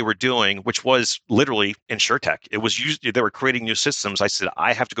saw what they were doing, which was literally insurtech, it was they were creating new systems. I said,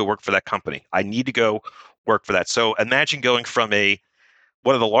 I have to go work for that company. I need to go work for that. So imagine going from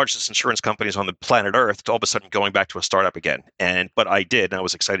one of the largest insurance companies on the planet Earth to all of a sudden going back to a startup again. But I did, and I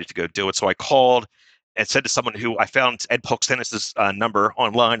was excited to go do it. So I called and said to someone who I found Ed Polkstennis' number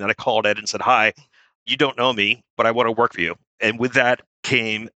online, and I called Ed and said, hi, you don't know me, but I want to work for you. And with that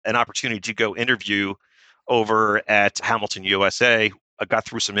came an opportunity to go interview over at Hamilton USA. I got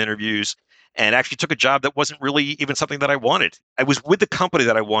through some interviews and actually took a job that wasn't really even something that I wanted. I was with the company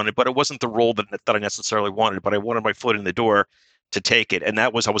that I wanted, but it wasn't the role that I necessarily wanted. But I wanted my foot in the door to take it. And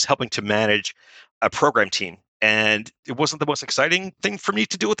that was, I was helping to manage a program team. And it wasn't the most exciting thing for me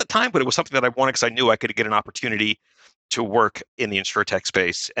to do at the time, but it was something that I wanted because I knew I could get an opportunity to work in the insurtech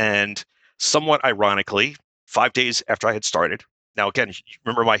space. And somewhat ironically, 5 days after I had started, now again, you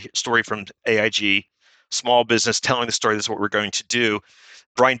remember my story from AIG, small business, telling the story, this is what we're going to do.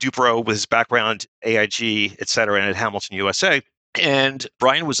 Brian Dupro with his background, AIG, et cetera, and at Hamilton USA. And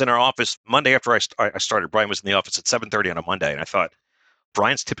Brian was in our office Monday after I started. Brian was in the office at 7:30 on a Monday, and I thought,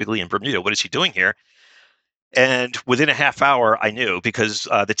 Brian's typically in Bermuda. What is he doing here? And within a half hour, I knew because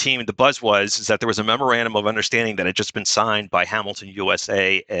the buzz was is that there was a memorandum of understanding that had just been signed by Hamilton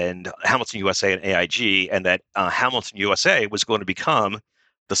USA and AIG, and that Hamilton USA was going to become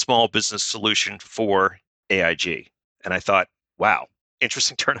the small business solution for AIG. And I thought, wow,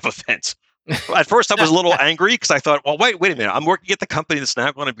 interesting turn of events. At first, I was a little angry because I thought, well, wait a minute. I'm working at the company that's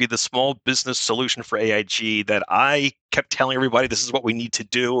now going to be the small business solution for AIG that I kept telling everybody this is what we need to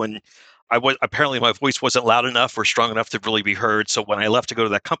do. And I was apparently my voice wasn't loud enough or strong enough to really be heard. So when I left to go to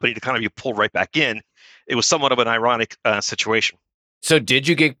that company to kind of be pulled right back in, it was somewhat of an ironic situation. So did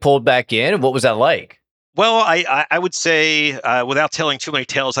you get pulled back in? What was that like? Well, I would say, without telling too many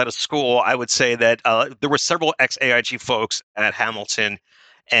tales out of school, I would say that there were several ex-AIG folks at Hamilton,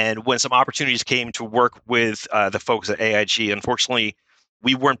 and when some opportunities came to work with the folks at AIG, unfortunately,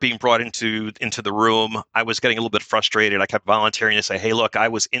 we weren't being brought into the room. I was getting a little bit frustrated. I kept volunteering to say, "Hey, look, I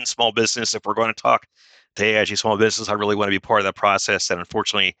was in small business. If we're going to talk to AIG small business, I really want to be part of that process." And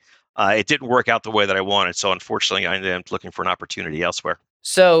unfortunately, it didn't work out the way that I wanted. So unfortunately, I ended up looking for an opportunity elsewhere.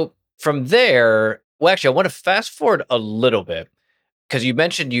 So from there, well, actually, I want to fast forward a little bit because you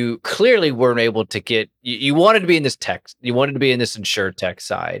mentioned you clearly weren't able to you wanted to be in this tech, you wanted to be in this insure tech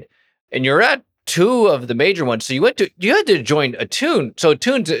side, and you're at two of the major ones. So you had to join Attune. So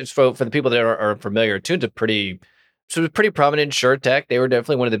Attune's is for the people that are familiar. Attune's a pretty prominent insure tech. They were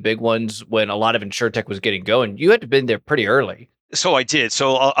definitely one of the big ones when a lot of insure tech was getting going. You had to been there pretty early. So I did.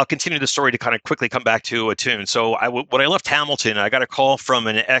 So I'll continue the story to kind of quickly come back to Attune. So when I left Hamilton, I got a call from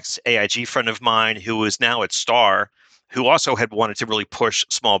an ex AIG friend of mine who is now at Star, who also had wanted to really push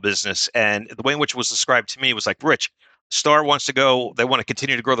small business. And the way in which it was described to me was like, Rich, Star wants to go. They want to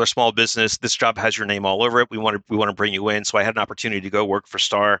continue to grow their small business. This job has your name all over it. We want to bring you in. So I had an opportunity to go work for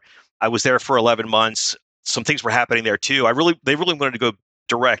Star. I was there for 11 months. Some things were happening there too. They really wanted to go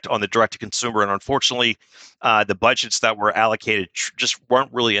direct on the direct to consumer, and unfortunately the budgets that were allocated just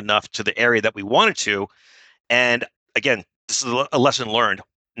weren't really enough to the area that we wanted to. And again, this is a lesson learned.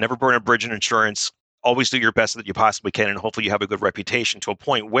 Never burn a bridge in insurance. Always do your best that you possibly can, and hopefully you have a good reputation to a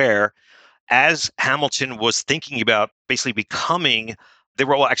point where, as Hamilton was thinking about basically becoming, they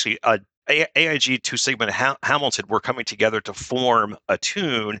were all actually AIG, Two Sigma, and Hamilton were coming together to form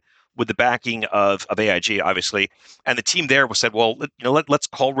Attune with the backing of AIG, obviously. And the team there was said, well, let's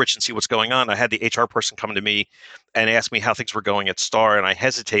call Rich and see what's going on. I had the HR person come to me and ask me how things were going at Star, and I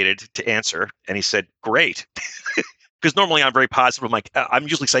hesitated to answer. And he said, great. Because normally I'm very positive. I'm like, I'm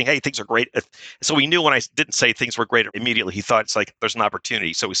usually saying, hey, things are great. So he knew when I didn't say things were great immediately, he thought it's like there's an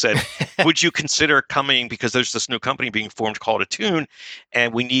opportunity. So he said, would you consider coming, because there's this new company being formed called Attune,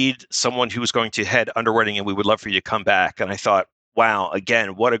 and we need someone who's going to head underwriting, and we would love for you to come back. And I thought, wow,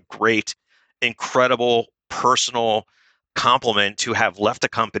 again, what a great, incredible personal compliment to have left a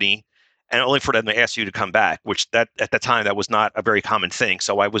company and only for them to ask you to come back, which that at the time that was not a very common thing.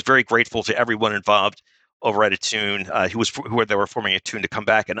 So I was very grateful to everyone involved over at Attune, who they were forming Attune, to come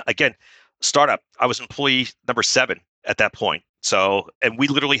back. And again, startup, I was employee number 7 at that point. So, and we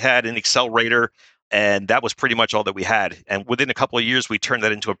literally had an accelerator, and that was pretty much all that we had. And within a couple of years, we turned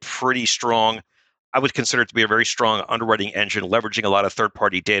that into a pretty strong, I would consider it to be a very strong underwriting engine, leveraging a lot of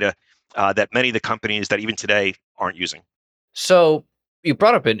third-party data that many of the companies that even today aren't using. So you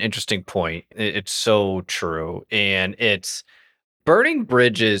brought up an interesting point. It's so true. And it's burning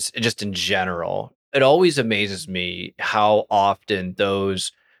bridges just in general. It always amazes me how often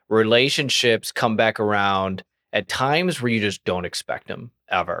those relationships come back around at times where you just don't expect them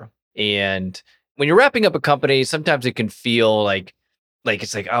ever. And when you're wrapping up a company, sometimes it can feel like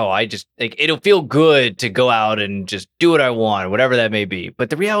it's like, oh, I just like it'll feel good to go out and just do what I want, whatever that may be. But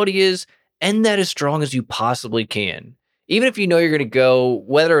the reality is, end that as strong as you possibly can. Even if you know you're going to go,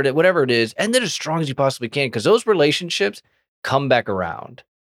 whatever it is, end it as strong as you possibly can, because those relationships come back around.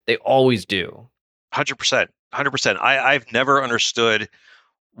 They always do. 100%. 100%. I've never understood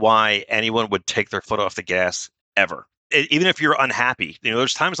why anyone would take their foot off the gas ever. Even if you're unhappy,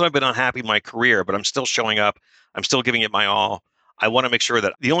 there's times when I've been unhappy in my career, but I'm still showing up. I'm still giving it my all. I want to make sure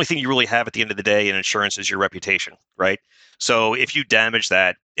that the only thing you really have at the end of the day in insurance is your reputation, right? So if you damage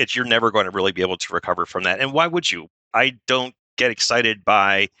that, you're never going to really be able to recover from that. And why would you? I don't get excited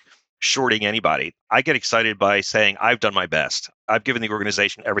by shorting anybody. I get excited by saying, I've done my best. I've given the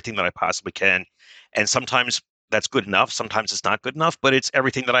organization everything that I possibly can. And sometimes that's good enough. Sometimes it's not good enough, but it's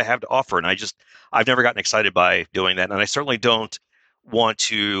everything that I have to offer. And I've never gotten excited by doing that. And I certainly don't want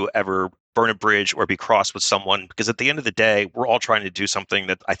to ever burn a bridge or be cross with someone, because at the end of the day, we're all trying to do something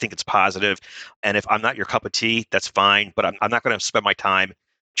that I think it's positive. And if I'm not your cup of tea, that's fine. But I'm not going to spend my time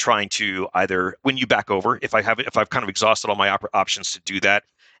trying to either win you back over if I've kind of exhausted all my options to do that.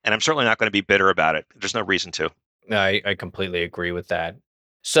 And I'm certainly not going to be bitter about it. There's no reason to. No, I completely agree with that.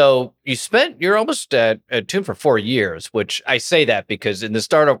 So you're almost at Tune for 4 years, which I say that because in the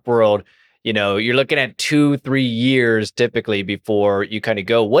startup world, you're looking at 2, 3 years typically before you kind of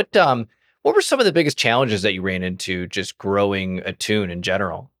go. What were some of the biggest challenges that you ran into just growing a tune in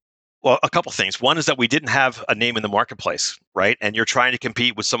general? Well, a couple things. One is that we didn't have a name in the marketplace, right? And you're trying to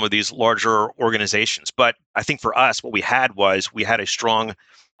compete with some of these larger organizations. But I think for us, what we had a strong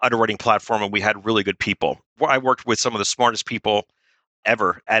underwriting platform and we had really good people. I worked with some of the smartest people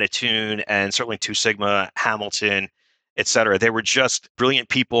ever at Attune and certainly Two Sigma, Hamilton, et cetera. They were just brilliant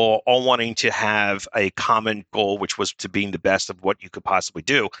people, all wanting to have a common goal, which was to being the best of what you could possibly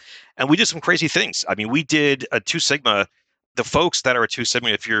do. And we did some crazy things. I mean, we did a Two Sigma. The folks that are at Two Sigma,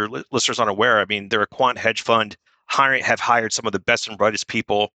 if your listeners aren't aware, I mean, they're a quant hedge fund. Have hired some of the best and brightest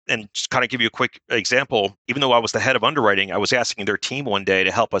people. And just kind of give you a quick example, even though I was the head of underwriting, I was asking their team one day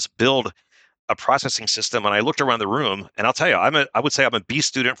to help us build a processing system, and I looked around the room, and I'll tell you, I would say I'm a B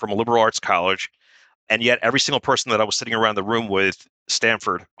student from a liberal arts college, and yet every single person that I was sitting around the room with,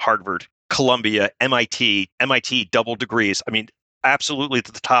 Stanford, Harvard, Columbia, MIT, double degrees. I mean, absolutely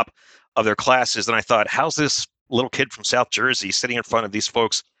to the top of their classes. And I thought, how's this little kid from South Jersey sitting in front of these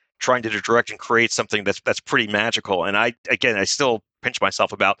folks trying to direct and create something that's pretty magical? And I still pinch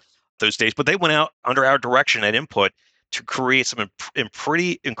myself about those days, but they went out under our direction and input to create some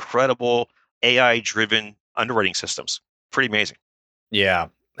pretty incredible AI driven underwriting systems. Pretty amazing. Yeah,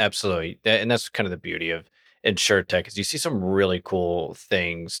 absolutely. And that's kind of the beauty of insurtech is you see some really cool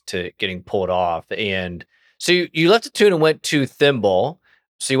things to getting pulled off. And so you left the tune and went to Thimble.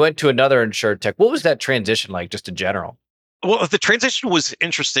 So you went to another insurtech. What was that transition like, just in general? Well, the transition was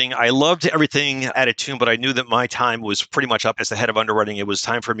interesting. I loved everything at Attune, but I knew that my time was pretty much up as the head of underwriting. It was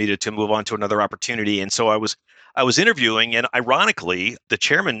time for me to move on to another opportunity. And so I was interviewing, and ironically, the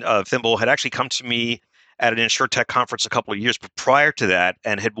chairman of Thimble had actually come to me at an InsurTech conference a couple of years prior to that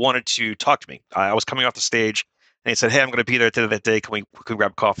and had wanted to talk to me. I was coming off the stage and he said, "Hey, I'm going to be there at the end of that day. Can we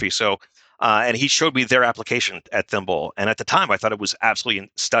grab coffee?" So and he showed me their application at Thimble. And at the time, I thought it was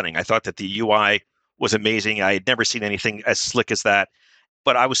absolutely stunning. I thought that the UI was amazing. I had never seen anything as slick as that.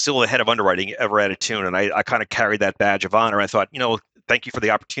 But I was still the head of underwriting ever at Attune, and I kind of carried that badge of honor. I thought, thank you for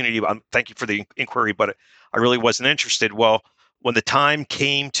the opportunity. Thank you for the inquiry, but I really wasn't interested. Well, when the time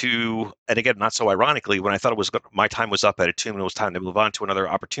came to, and again, not so ironically, when I thought my time was up at Attune and it was time to move on to another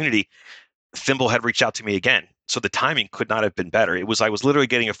opportunity, Thimble had reached out to me again. So the timing could not have been better. I was literally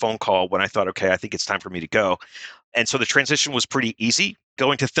getting a phone call when I thought, okay, I think it's time for me to go. And so the transition was pretty easy.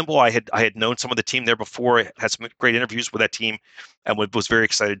 Going to Thimble, I had known some of the team there before, had some great interviews with that team, and was very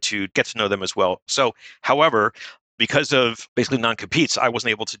excited to get to know them as well. So, however, because of basically non-competes, I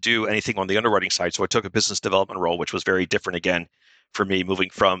wasn't able to do anything on the underwriting side. So I took a business development role, which was very different again for me, moving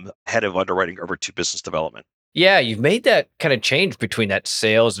from head of underwriting over to business development. Yeah, you've made that kind of change between that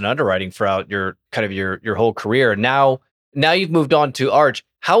sales and underwriting throughout your kind of your whole career. Now you've moved on to Arch.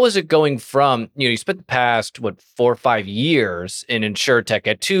 How is it going from, you spent the past 4 or 5 years in insurtech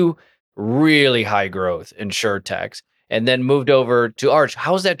at two really high growth insurtechs and then moved over to Arch.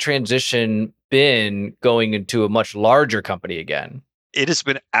 How's that transition been going into a much larger company again? It has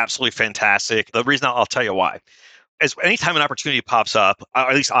been absolutely fantastic. The reason I'll tell you why. As anytime an opportunity pops up,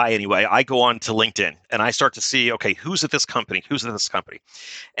 or at least I anyway, I go on to LinkedIn and I start to see, okay, who's at this company? Who's at this company?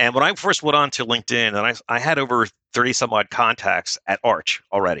 And when I first went on to LinkedIn, and I had over 30 some odd contacts at Arch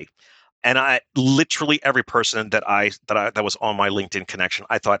already. And I literally every person that was on my LinkedIn connection,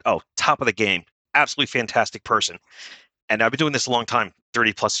 I thought, oh, top of the game, absolutely fantastic person. And I've been doing this a long time,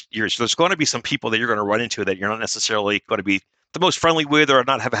 30 plus years. So there's going to be some people that you're going to run into that you're not necessarily going to be the most friendly with or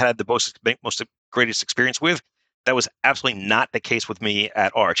not have had the most greatest experience with. That was absolutely not the case with me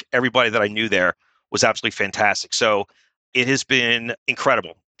at Arch. Everybody that I knew there was absolutely fantastic. So it has been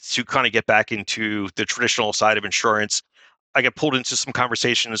incredible to kind of get back into the traditional side of insurance. I get pulled into some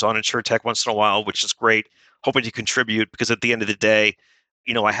conversations on InsurTech once in a while, which is great, hoping to contribute because at the end of the day,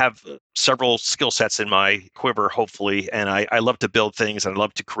 I have several skill sets in my quiver, hopefully, and I love to build things and I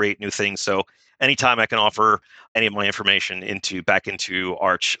love to create new things. So anytime I can offer any of my information back into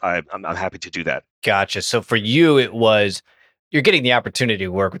Arch, I'm happy to do that. Gotcha. So for you, you're getting the opportunity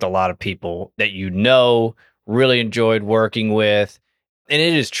to work with a lot of people that really enjoyed working with. And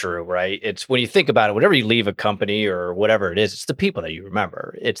it is true, right? It's when you think about it, whenever you leave a company or whatever it is, it's the people that you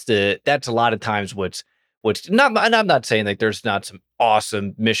remember. That's a lot of times Which not, and I'm not saying like there's not some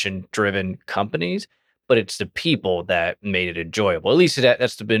awesome mission driven companies, but it's the people that made it enjoyable. At least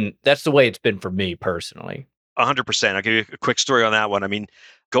that's the way it's been for me personally. 100%. I'll give you a quick story on that one. I mean,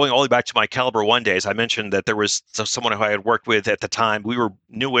 going all the way back to my Caliber One days, I mentioned that there was someone who I had worked with at the time. We were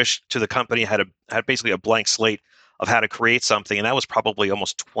newish to the company, had basically a blank slate of how to create something, and that was probably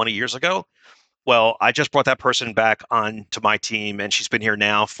almost 20 years ago. Well, I just brought that person back on to my team, and she's been here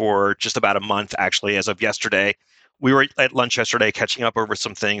now for just about a month, actually, as of yesterday. We were at lunch yesterday catching up over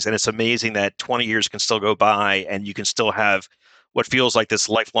some things, and it's amazing that 20 years can still go by and you can still have what feels like this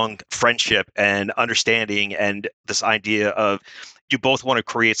lifelong friendship and understanding and this idea of you both want to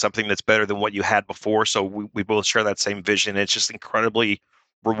create something that's better than what you had before. So we both share that same vision. It's just incredibly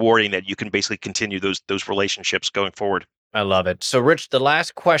rewarding that you can basically continue those relationships going forward. I love it. So, Rich, the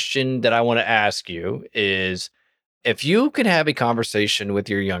last question that I want to ask you is if you could have a conversation with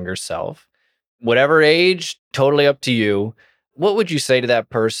your younger self, whatever age, totally up to you, what would you say to that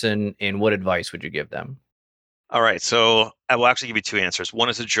person and what advice would you give them? All right, so I will actually give you two answers. One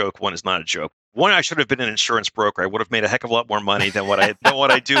is a joke, one is not a joke. One, I should have been an insurance broker. I would have made a heck of a lot more money than what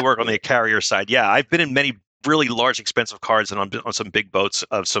I do work on the carrier side. Yeah, I've been in many really large, expensive cars and on some big boats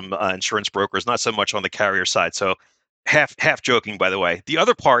of some insurance brokers, not so much on the carrier side. So half joking, by the way. The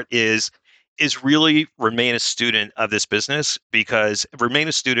other part is really remain a student of this business because remain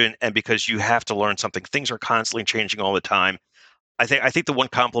a student and because you have to learn something. Things are constantly changing all the time. I think the one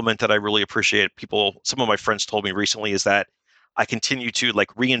compliment that I really appreciate some of my friends told me recently is that I continue to like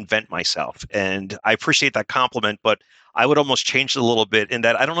reinvent myself. And I appreciate that compliment, but I would almost change it a little bit in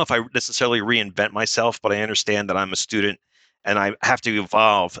that I don't know if I necessarily reinvent myself, but I understand that I'm a student and I have to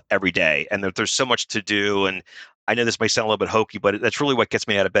evolve every day and that there's so much to do. And I know this may sound a little bit hokey, but that's really what gets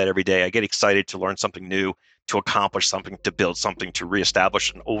me out of bed every day. I get excited to learn something new, to accomplish something, to build something, to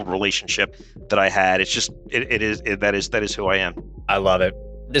reestablish an old relationship that I had. It's just that is who I am. I love it.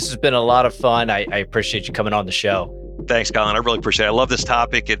 This has been a lot of fun. I appreciate you coming on the show. Thanks, Colin. I really appreciate it. I love this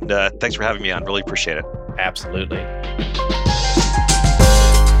topic, and thanks for having me on. Really appreciate it. Absolutely.